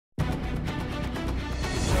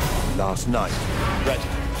Last night,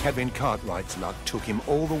 Kevin Cartwright's luck took him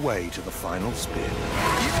all the way to the final spin. You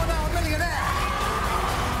are now a millionaire!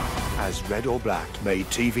 As Red or Black made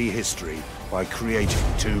TV history by creating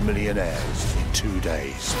 2 millionaires in 2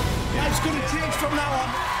 days. Yeah, it's going to change from now on.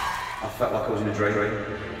 I felt like I was in a dream.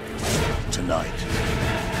 Tonight,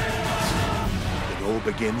 it all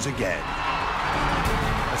begins again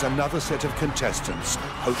as another set of contestants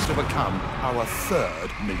hope to become our 3rd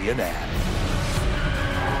millionaire.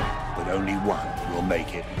 But only one will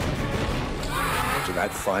make it to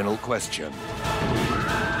that final question.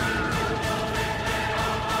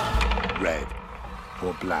 Red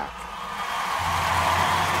or Black?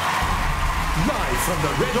 Live from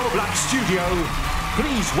the Red or Black studio,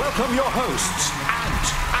 please welcome your hosts, Ant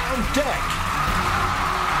and Dec.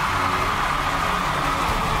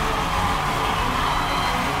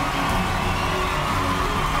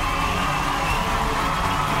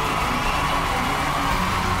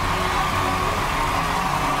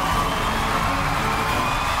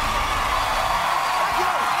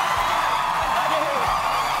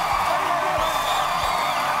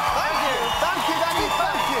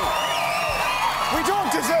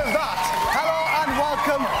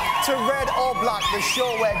 To Red or Black, the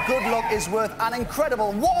show where good luck is worth an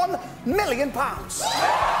incredible £1 million.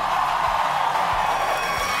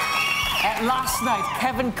 Last night,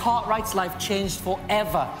 Kevin Cartwright's life changed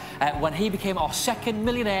forever when he became our 2nd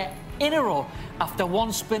millionaire in a row after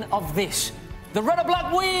one spin of this, the Red or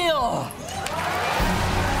Black wheel.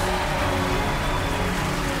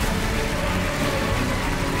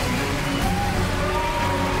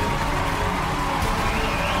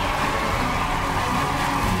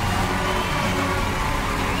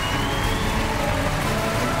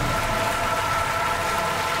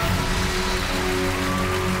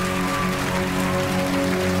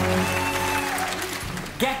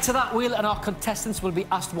 Get to that wheel and our contestants will be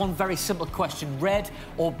asked one very simple question, red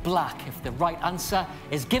or black. If the right answer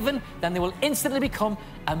is given, then they will instantly become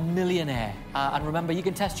a millionaire. And remember, you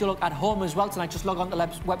can test your luck at home as well tonight. Just log on to the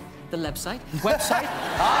website,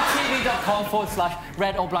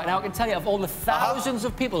 rtv.com/red or black. Now, I can tell you, of all the thousands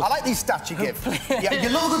of people... I like these stats you give. Yeah, you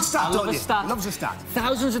love a good stat, don't you? Loves a stat.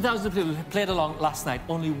 Thousands and thousands of people who played along last night.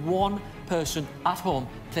 Only one person at home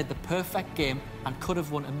played the perfect game and could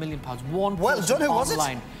have won £1 million. One person done, who was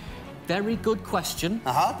online. it? Very good question.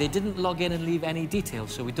 They didn't log in and leave any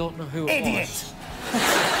details, so we don't know who it Idiot! was.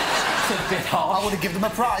 It's a bit harsh. I would have given them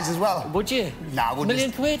a prize as well. Would you? Nah, I wouldn't.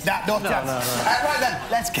 £1 million? Nah, no. Right then,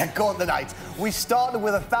 let's get going tonight. We started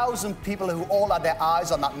with 1,000 people who all had their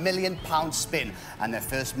eyes on that £1 million spin, and their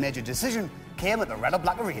first major decision came at the Red or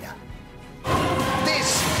Black Arena.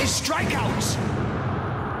 This is Strikeouts.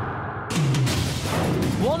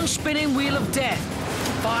 One spinning wheel of death,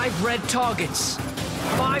 5 red targets,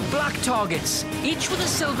 5 black targets, each with a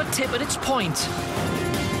silver tip at its point.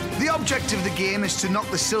 The object of the game is to knock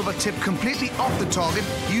the silver tip completely off the target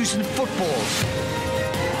using footballs.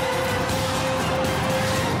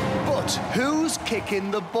 But who's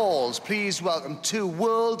kicking the balls? Please welcome 2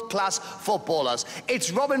 world-class footballers.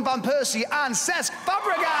 It's Robin van Persie and Cesc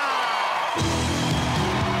Fabregas!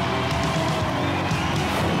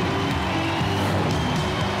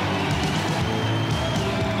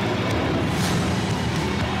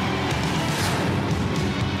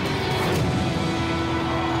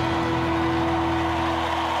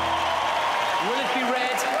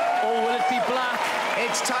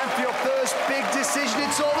 It's time for your first big decision.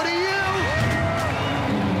 It's over to you.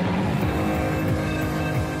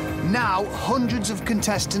 Now, hundreds of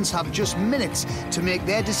contestants have just minutes to make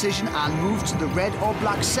their decision and move to the red or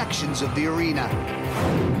black sections of the arena.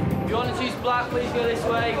 If you want to choose black, please go this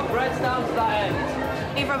way. Red's down to that end.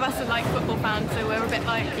 Neither of us are like football fans, so we're a bit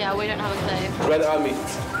like, yeah, we don't have a clue. Red Army,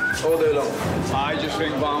 all day long. I just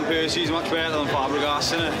think Van Persie's much better than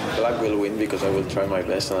Fabregas, isn't it? Black will win because I will try my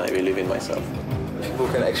best and I believe in myself. People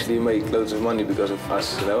can actually make loads of money because of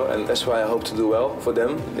us, you know, and that's why I hope to do well for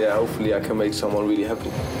them. Yeah, hopefully I can make someone really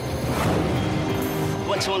happy. I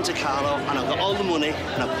went to Monte Carlo and I've got all the money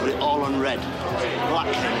and I put it all on red.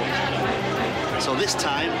 Black. So this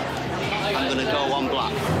time, I'm going to go on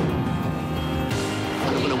black.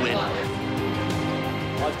 And I'm going to win.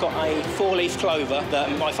 I've got a 4-leaf clover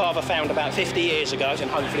that my father found about 50 years ago,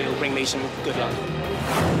 and hopefully it'll bring me some good luck.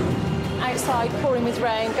 Outside, pouring with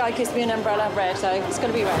rain, guy gives me an umbrella, red, so it's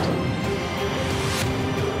going to be red.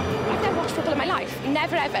 I've never watched football in my life,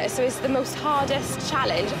 never ever, so it's the most hardest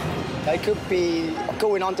challenge. I could be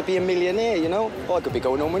going on to be a millionaire, you know, or I could be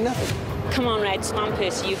going on with nothing. Come on, Red, Van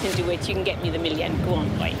Persie, you can do it, you can get me the $1 million. Go on,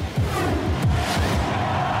 boy.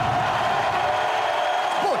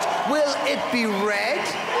 But will it be red?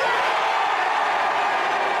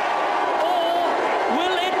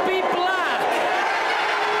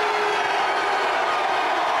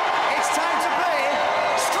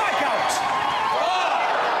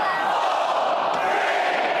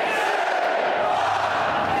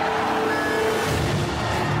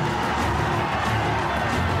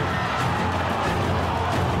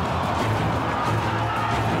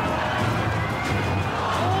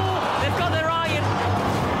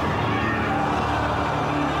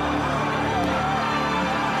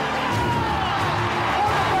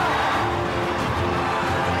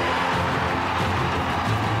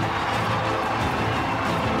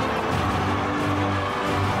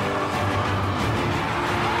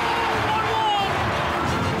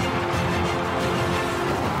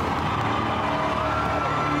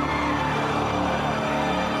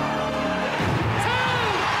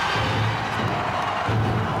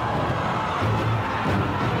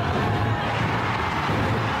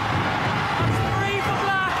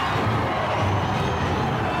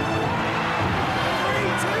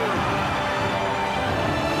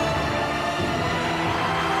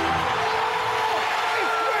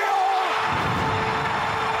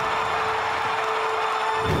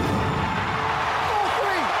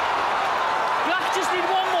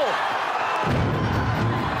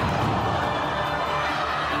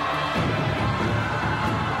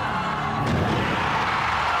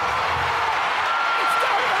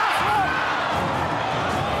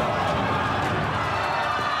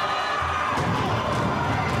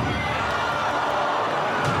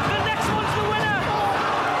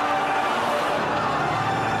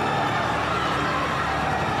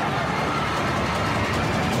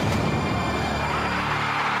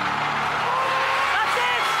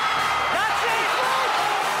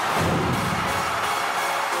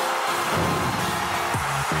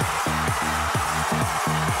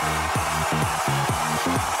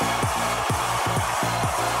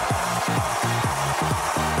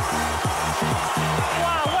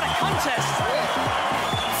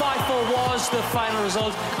 final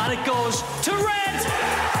result, and it goes to red!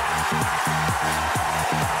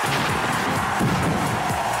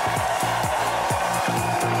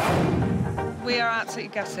 We are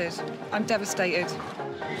absolutely gutted. I'm devastated.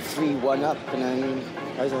 3-1 up, and then,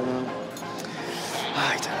 I don't know.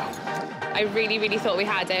 I really, really thought we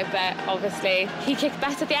had it, but obviously he kicked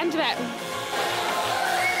better at the end of it.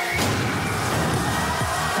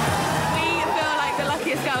 We feel like the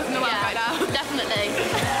luckiest girls in the world right now. Definitely.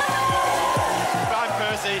 Brian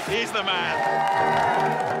Percy, he's the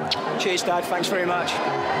man. Cheers, Dad. Thanks very much.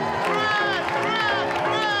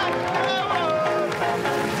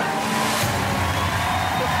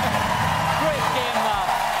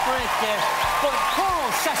 But poor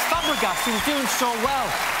old Cesc Fabregas, he was doing so well,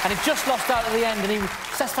 and he just lost out at the end, and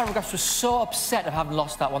Cesc Fabregas was so upset of having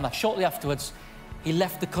lost that one that shortly afterwards he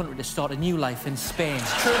left the country to start a new life in Spain.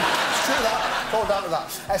 It's true that. Fall down to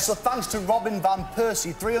that. So thanks to Robin van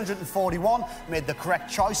Persie, 341 made the correct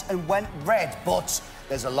choice and went red, but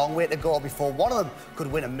there's a long way to go before one of them could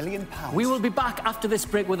win £1 million. We will be back after this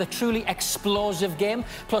break with a truly explosive game,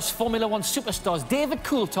 plus Formula One superstars David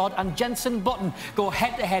Coulthard and Jenson Button go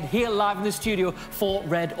head-to-head here live in the studio for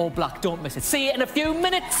Red or Black. Don't miss it. See you in a few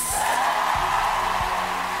minutes.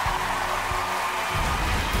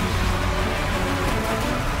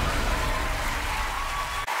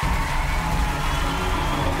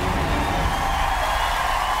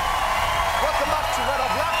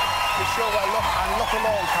 Luck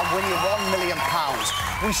alone can win you £1 million.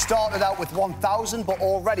 We started out with 1,000, but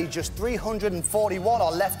already just 341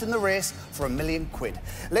 are left in the race for £1 million.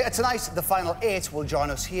 Later tonight, the final 8 will join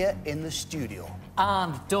us here in the studio.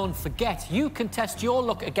 And don't forget, you can test your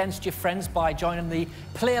luck against your friends by joining the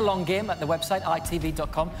play-along game at the website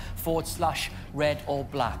itv.com/red or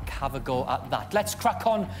black. Have a go at that. Let's crack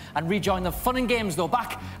on and rejoin the fun and games, though,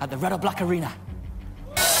 back at the Red or Black Arena.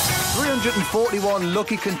 341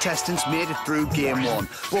 lucky contestants made it through Game 1,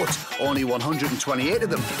 but only 128 of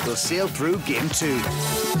them will sail through Game 2.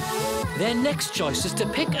 Their next choice is to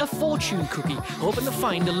pick a fortune cookie, hoping to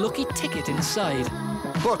find a lucky ticket inside.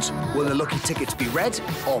 But will the lucky tickets be red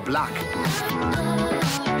or black?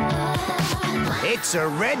 It's a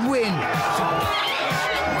red win!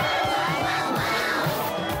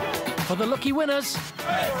 For the lucky winners...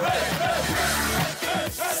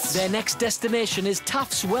 Their next destination is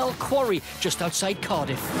Taft's Well Quarry, just outside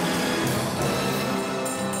Cardiff.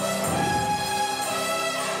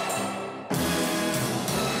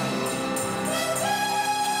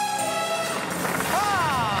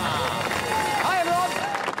 Hi,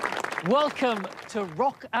 everyone. Welcome to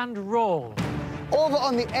Rock and Roll. Over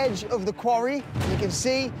on the edge of the quarry, you can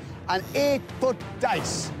see an 8-foot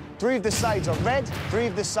dice. 3 of the sides are red, 3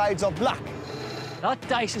 of the sides are black. That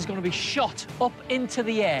dice is going to be shot up into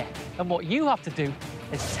the air, and what you have to do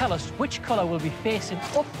is tell us which colour will be facing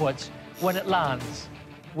upwards when it lands.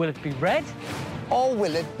 Will it be red? Or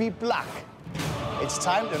will it be black? It's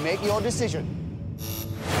time to make your decision.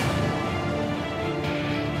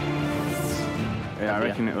 Yeah, I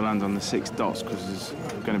reckon it will land on the 6 dots because there's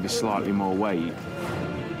going to be slightly more weight.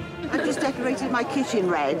 I've just decorated my kitchen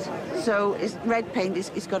red, so red paint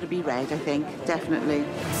it's got to be red, I think, definitely.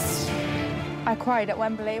 I cried at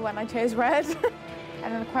Wembley when I chose red.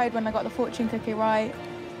 And I cried when I got the fortune cookie right.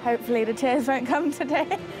 Hopefully the tears won't come today.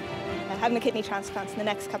 I'm having a kidney transplant in the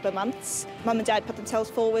next couple of months. Mum and Dad put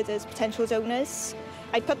themselves forward as potential donors.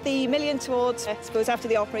 I put the £1 million towards, I suppose, after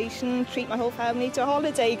the operation, treat my whole family to a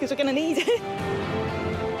holiday, because we're going to need it.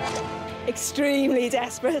 Extremely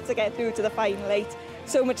desperate to get through to the final 8.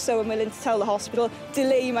 So much so I'm willing to tell the hospital,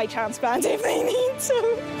 delay my transplant if they need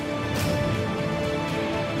to.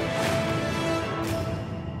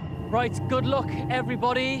 Right, good luck,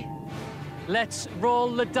 everybody. Let's roll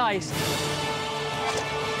the dice.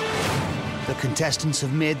 The contestants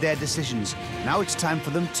have made their decisions. Now it's time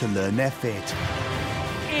for them to learn their fate.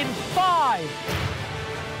 In 5,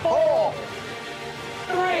 4,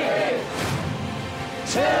 3,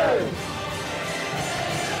 2,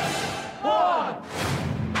 1.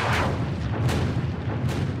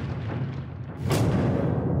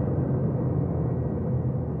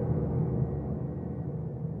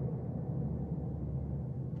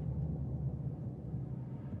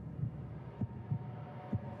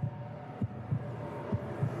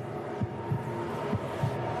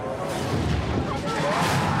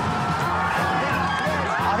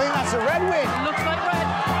 That's a red win. Looks like red.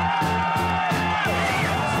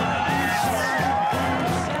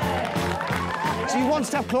 So you want to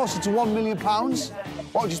step closer to £1 million?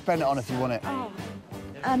 What would you spend it on if you won it? Oh,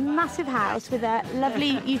 a massive house with a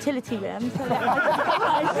lovely utility room so that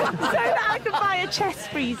I can buy a chest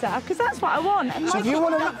freezer, because that's what I want. And So if you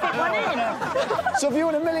want to fit one in. So if you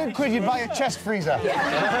want £1 million, you'd buy a chest freezer.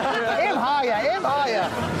 Yeah. Aim higher, aim higher.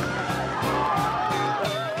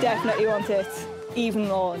 Definitely want it even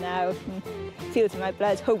more now. Feel it in my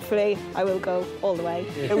blood. Hopefully, I will go all the way.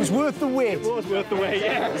 It was worth the wait. It was worth the wait,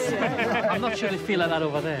 yes. I'm not sure they feel like that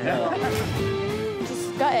over there.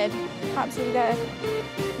 Just gutted. Absolutely gutted.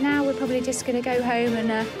 Now we're probably just going to go home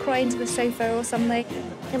and cry into the sofa or something.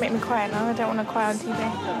 You make me cry now. I don't want to cry on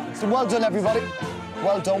TV. So well done, everybody.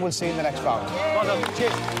 Well done. We'll see you in the next round. Well done.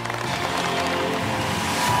 Cheers.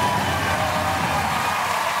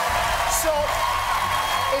 So,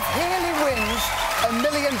 if Hayley wins £1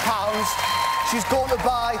 million, she's going to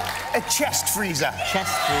buy a chest freezer.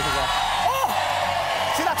 Chest freezer. Oh!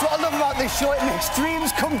 See, that's what I love about this show. It makes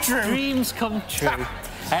dreams come true. Dreams come true.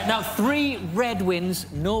 Now, 3 red wins,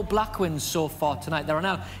 no black wins so far tonight. There are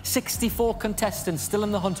now 64 contestants still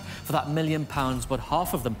in the hunt for that £1 million, but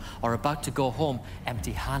half of them are about to go home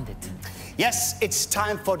empty-handed. Yes, it's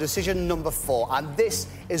time for decision number 4, and this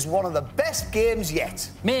is one of the best games yet.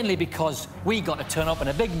 Mainly because we got to turn up in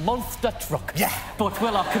a big monster truck. Yeah. But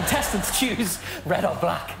will our contestants choose red or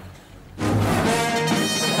black?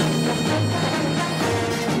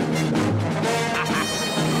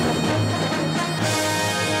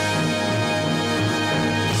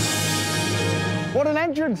 What an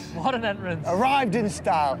entrance. What an entrance. Arrived in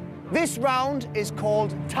style. This round is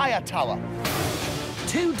called Tyre Tower.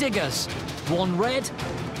 2 diggers, 1 red,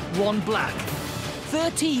 1 black.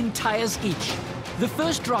 13 tyres each. The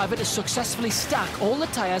first driver to successfully stack all the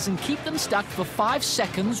tyres and keep them stacked for 5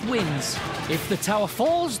 seconds wins. If the tower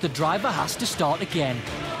falls, the driver has to start again.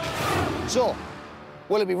 So,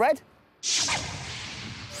 will it be red?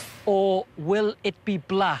 Or will it be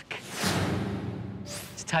black?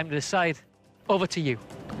 It's time to decide. Over to you.